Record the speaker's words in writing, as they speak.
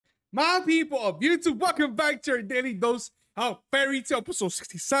My people of YouTube, welcome back to your daily dose of fairy tale episode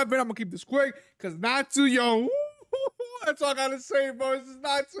 67. I'm gonna keep this quick because Natsu, yo, that's all I gotta say, bro. This is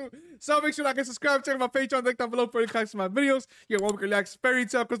Natsu. So make sure to like and subscribe, check out my Patreon, link down below for the links to my videos. Yeah, welcome to relax fairy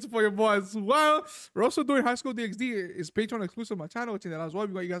tale episode for your boy as well. We're also doing High School DxD. It's Patreon exclusive on my channel, check that out as well.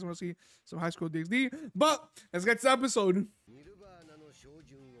 If you guys want to see some High School DxD. But let's get to the episode.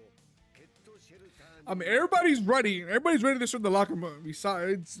 I mean, everybody's ready. Everybody's ready to start the locker room.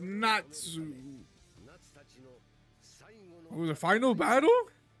 Besides Natsu. Oh, the final battle?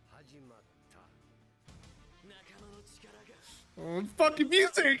 Oh, fucking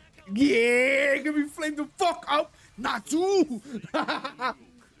music! Yeah, gonna be flamed the fuck up, Natsu!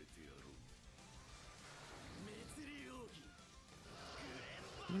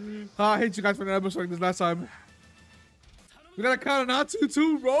 I hate you guys for that episode like this last time. We got a count of Natsu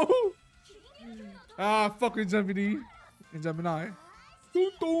too, bro. Ah, fuck with Gemini. And Gemini.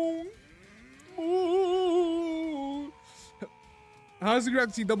 Dun dun. Ooh. How's the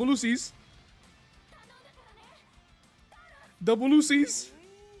grab? See double Lucy's. Double Lucy's.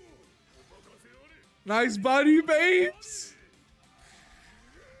 Nice body, babes.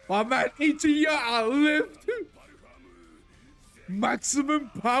 My man, ATR, I lift.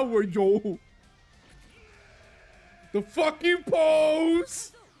 Maximum power, yo. The fucking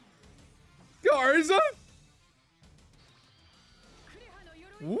pose. Garza.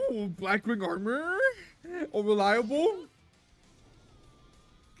 Ooh, black ring armor. Oh, reliable.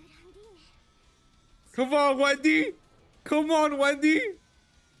 Come on, Wendy. Come on, Wendy.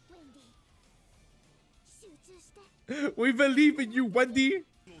 We believe in you, Wendy.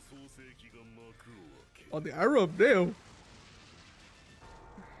 Oh, the arrow of Nail.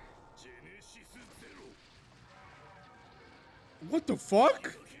 What the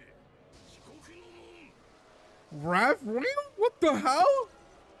fuck? Wrath Royal? What the hell?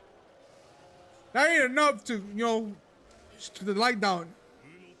 That ain't enough to, you know, to the light down.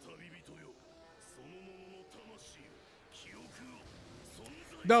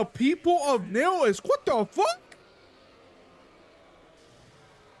 The people of Nail is what the fuck?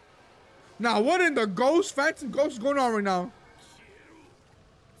 Now, what in the ghost, fancy ghost is going on right now?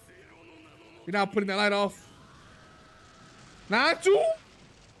 You're not putting the light off. Natsu?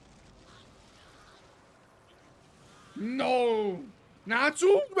 No. Natsu?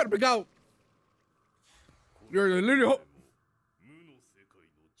 You better pick out. You're literally.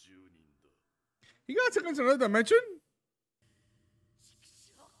 You gotta take us to another dimension?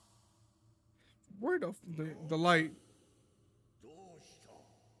 Where the light?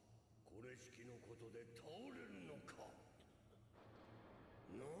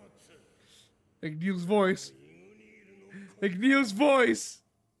 Like Neil's voice. Like Neil's voice.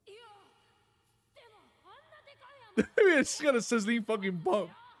 It's got a sizzling fucking bump.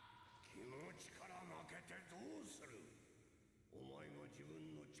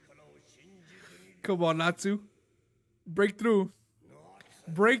 Come on, Natsu. Breakthrough.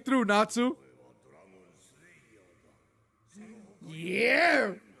 Breakthrough, Natsu.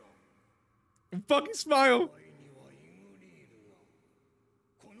 Yeah. And fucking smile.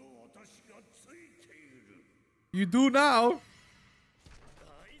 You do now.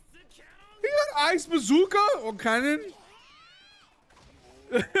 He got ice bazooka or cannon.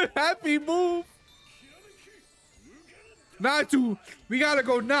 Happy move. Natsu, we gotta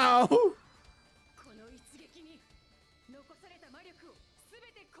go now.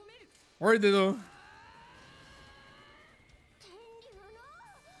 Where did they go?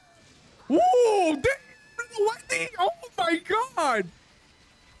 Whoa! Wendy! Oh my god!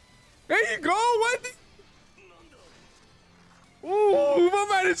 There you go, Wendy! Ooh, my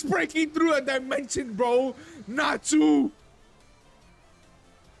man is breaking through a dimension, bro. Natsu.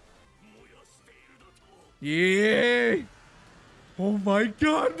 Yeah. Oh my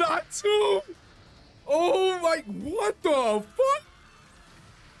god, Natsu. Oh my, what the fuck?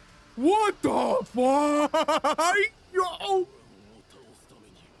 What the fuck? Yo.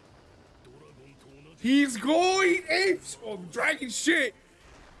 He's going apes. Oh, dragon shit.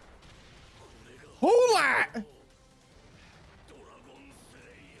 Hold that.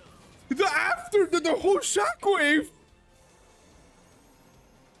 The whole shockwave.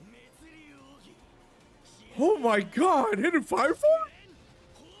 Oh my god, hidden firefall?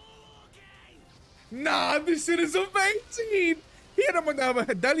 Nah, this shit is amazing. He hit him with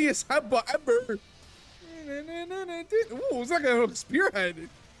the deadliest headbutt ever. Ooh, it's like a spearhead.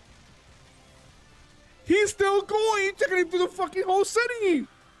 He's still going, taking him through the fucking whole city.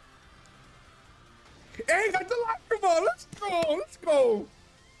 Hey, got the locker ball. Let's go. Let's go.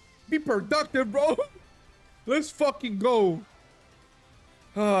 Be productive, bro. Let's fucking go.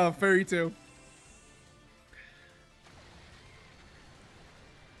 Ah, fairy tale.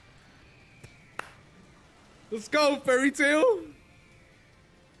 Let's go, fairy tale.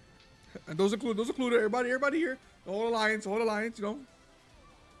 And those include everybody here. The whole alliance, you know.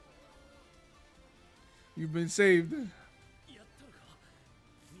 You've been saved.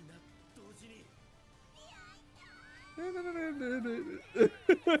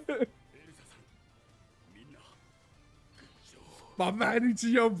 My man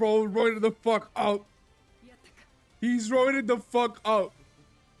Ichiyo, bro, rolling the fuck up. He's rolling the fuck up.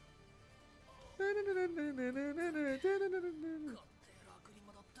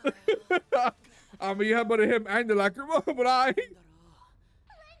 I mean, how about him and the Lacrima, but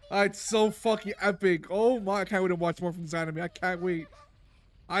it's so fucking epic. Oh my, I can't wait to watch more from this anime. I can't wait.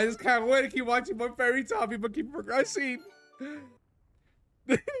 I just can't wait to keep watching more fairy tale people keep progressing.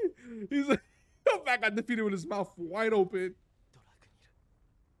 He's like, back undefeated with his mouth wide open.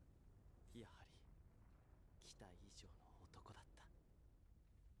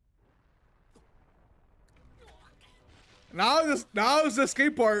 Now it's the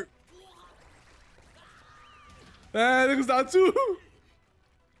skate part. Man, look at that too.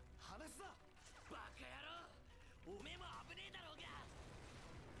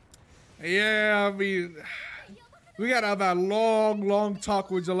 Yeah, I mean, we gotta have that long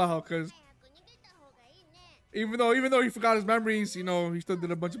talk with Jalal, cause even though he forgot his memories, you know, he still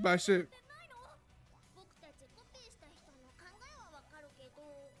did a bunch of bad shit.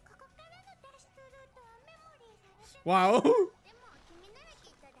 Wow.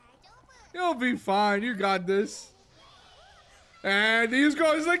 You'll be fine. You got this. And these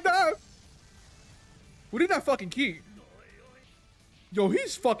guys like that. What did that fucking key? Yo,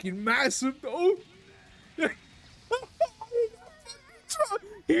 he's fucking massive though.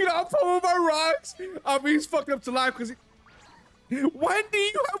 He not pulling my rocks. I mean, he's fucked up to life because Wendy,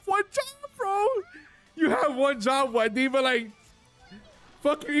 you have one job, bro. You have one job, Wendy, but like,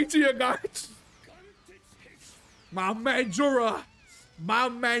 fuck Ichigo, guys. My man Jura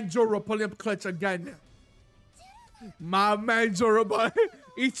pulling up clutch again. My man Jura, but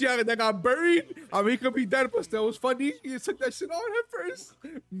Ichigo that got buried. I mean, he could be dead, but still, it was funny. He took that shit on him first.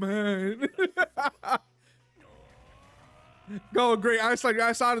 Man. Go, great. I slide your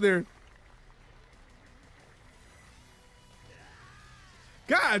ass out of there.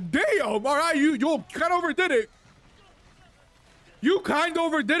 God damn. All right, you kind of overdid it. You kind of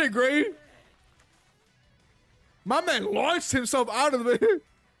overdid it, Gray. My man launched himself out of it.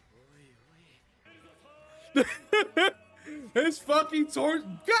 His fucking torch.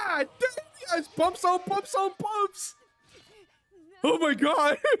 God damn. It's pumps on pumps on pumps. Oh my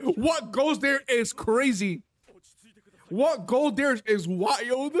God. What goes there is crazy. What goes there is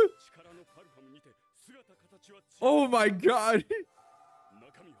wild. Oh my God.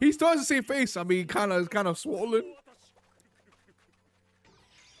 He still has the same face. I mean, kind of swollen.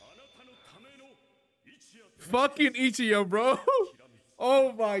 Fucking Ichigo, bro.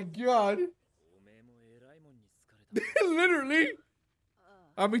 Oh my God. Literally.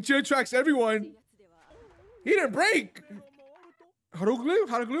 I mean, Chill tracks everyone. He didn't break.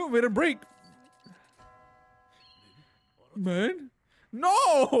 Haruglu made him break. Man.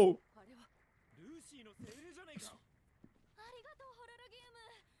 No.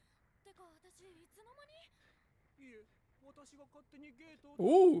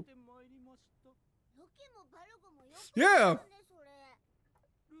 Ooh. Yeah.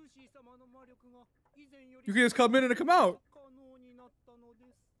 You can just come in and come out.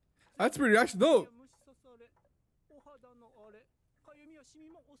 That's pretty actually dope.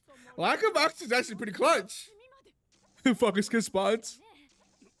 Lack of oxygen is actually pretty clutch. Fucking skin spots.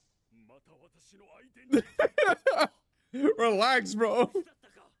 Relax, bro.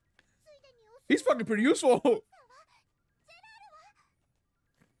 He's fucking pretty useful.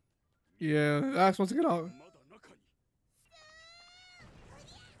 Yeah, that's once to get out.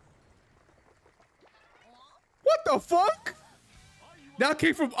 What the fuck? That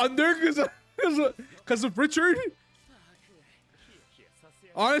came from under because of Richard?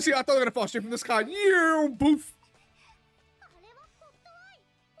 Honestly, I thought they were gonna fall straight from the sky. Yeah, boof.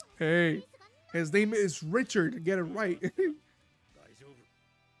 Hey, his name is Richard. Get it right.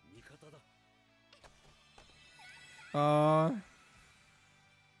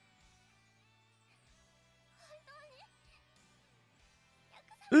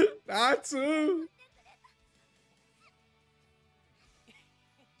 Natsu.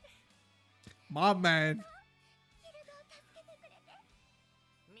 My man.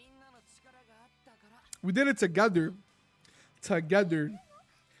 We did it together. Together.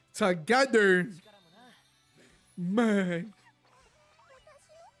 Man.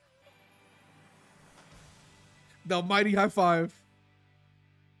 The mighty high five.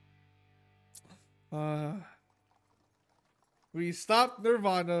 We stopped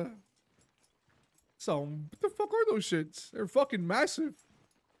Nirvana. So, what the fuck are those shits? They're fucking massive.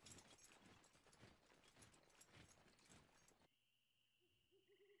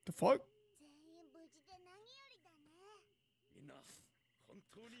 The fuck?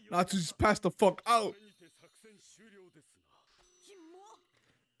 Natsu just passed the fuck out.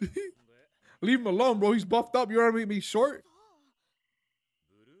 Leave him alone, bro. He's buffed up. You want to make me short?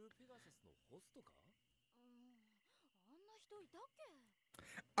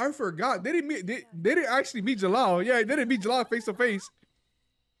 I forgot. They didn't actually meet Jalal. Yeah, they didn't meet Jalal face to face.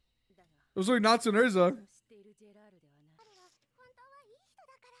 It was only Natsu and Urza.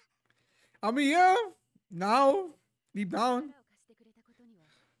 I mean, yeah. Now, deep down,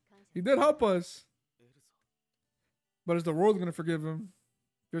 he did help us. But is the world gonna forgive him?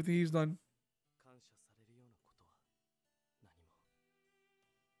 Everything he's done.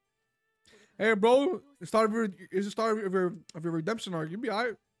 Hey, bro, it's the start of your redemption arc. You'll be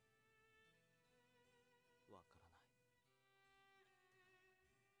alright.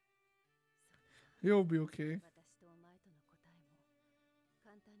 You'll be okay.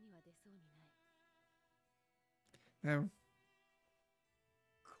 Damn.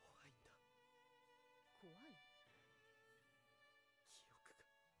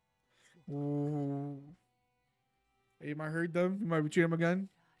 Ooh. Hey, you might hurt them. You might betray them again.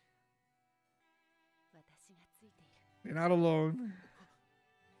 You're not alone.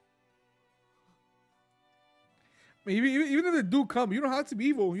 I mean, even if they do come, you don't have to be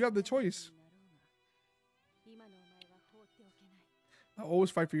evil. You have the choice. I'll always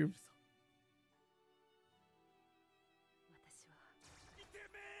fight for you.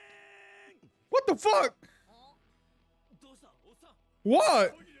 What the fuck?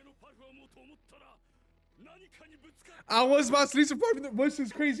 What? I was about to leave some part of the bush.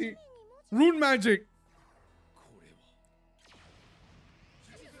 Is crazy. Rune magic.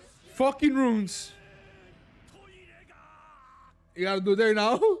 Fucking runes. You gotta do it there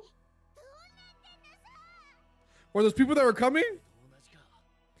now. Or those people that were coming?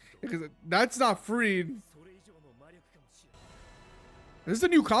 Because that's not freed. Is this a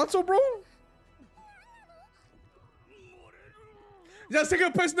new console, bro? Just take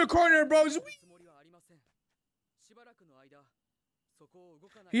a piss in the corner, bro.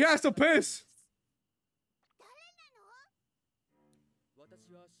 He has to piss.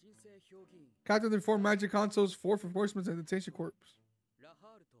 Captain the 4 magic consoles, 4 reinforcements, and detention corps.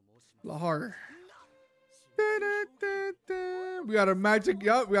 Lahar. We got a magic.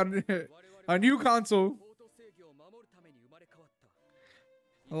 Yup, we got a new console.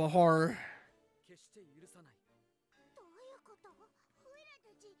 Lahar.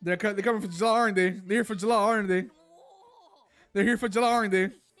 They're coming for Jalal, aren't they? They're here for Jalal, aren't they? They're here for Jalal, aren't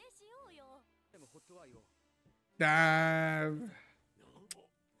they? Damn.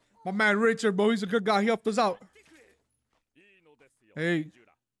 My man Richard, bro, he's a good guy. He helped us out. Hey.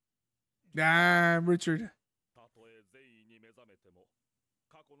 Damn, Richard.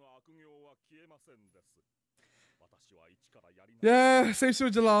 Yeah, same shit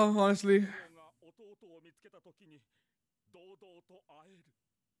with Jalal, honestly.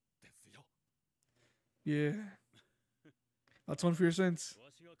 Yeah. Atone for your sins.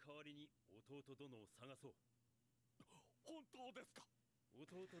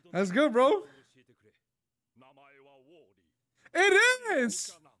 That's good, bro. It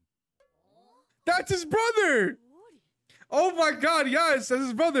is. That's his brother. Oh my god, yes, that's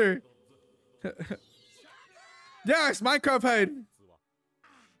his brother. Yes, Minecraft head.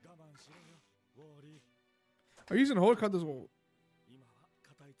 Are you using a whole cut this whole?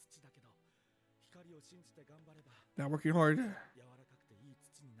 Not working hard.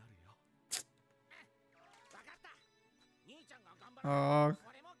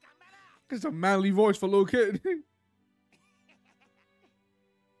 It's a manly voice for a little kid.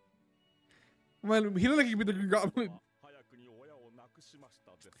 Man, he look like he could be the Green Goblin.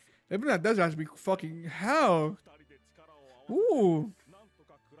 Living in that desert has to be fucking hell. Ooh.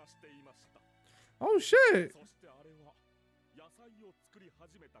 Oh shit.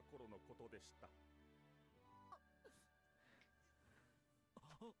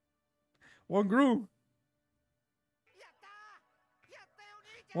 One grew.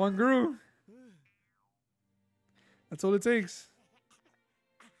 One grew. That's all it takes.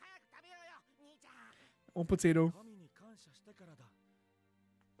 One potato.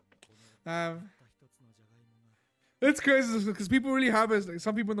 It's crazy because people really have it. Like,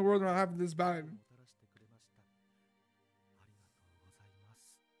 some people in the world don't have it this bad.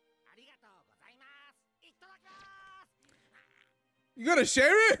 You gonna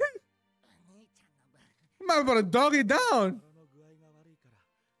share it? I'm about to dog it down.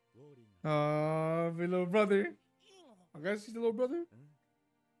 My little brother. I guess he's the little brother.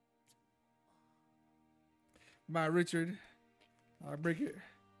 My Richard. I'll break it.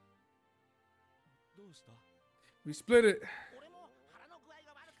 We split it.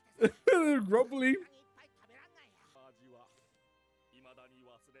 Grumpily.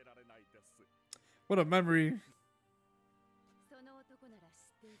 What a memory.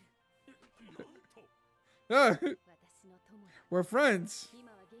 Yeah. We're friends.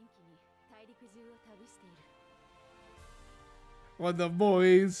 What the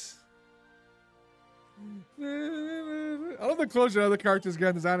boys. I love the closure other characters get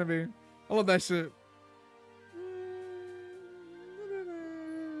in this anime. I love that shit.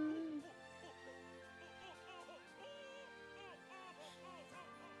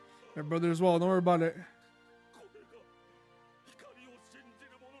 My brother as well, don't worry about it.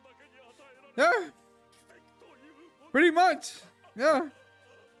 Yeah. Pretty much. Yeah.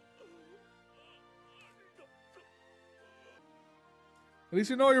 At least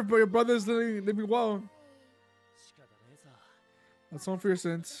you know your brother's living well. That's one for your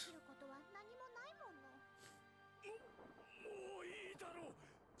sins.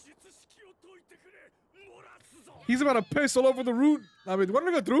 He's about to piss all over the route. I mean, what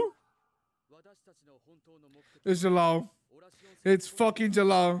did I go through? It's Jalal. It's fucking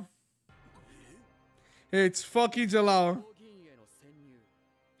Jalal. It's fucking Jalal.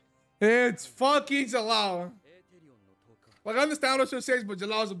 It's fucking Jalal. Like, I understand what you're saying, but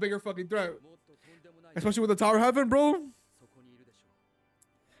Jalal's a bigger fucking threat. Especially with the Tower of Heaven, bro.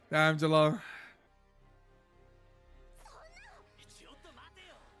 Damn, Jalal.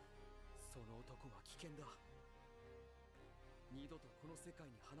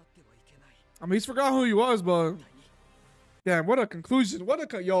 I mean, he's forgot who he was, but damn, what a conclusion!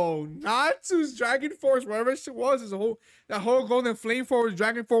 Yo, Natsu's Dragon Force, whatever that shit was, is that whole Golden Flame Force,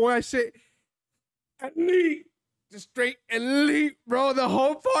 Dragon Force, what that shit, elite, just straight elite, bro. The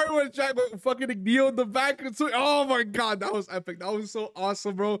whole part was fucking Neo in the back, and so, oh my god, that was epic. That was so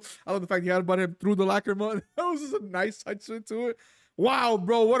awesome, bro. I love the fact he had about him through the Lacrima. That was just a nice touch to it. Wow,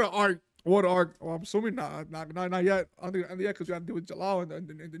 bro, what an arc. What an arc. Well, I'm assuming not yet. I don't think yet because we have to deal with Jalal and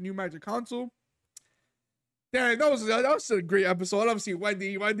the new Magic Console. Damn, that was a great episode. I love to see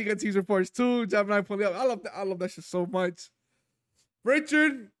Wendy. Wendy got teaser reports too. Gemini pulling up. I love that shit so much.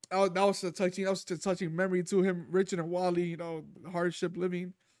 Richard, that was a touching memory to him. Richard and Wally, you know, hardship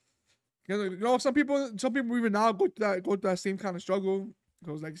living. You know, some people even now go through that same kind of struggle. It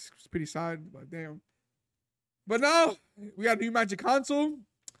was like it's pretty sad, but damn. But now we got a new Magic Console.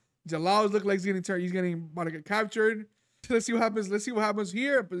 Jalal looks like he's getting about to get captured. Let's see what happens. Let's see what happens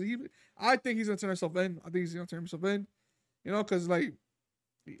here. But I think he's gonna turn himself in. I think he's gonna turn himself in. You know, because like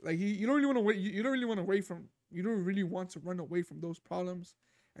you don't really want to wait. You don't really want to wait from. You don't really want to run away from those problems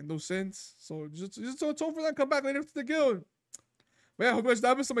and those sins. So just hope for them to come back later to the guild. But yeah, hope you guys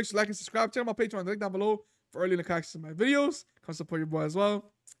love it. So make sure to like and subscribe. Check out my Patreon link down below for early access to my videos. Come support your boy as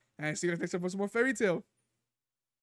well. And see you guys next time for some more Fairy Tail.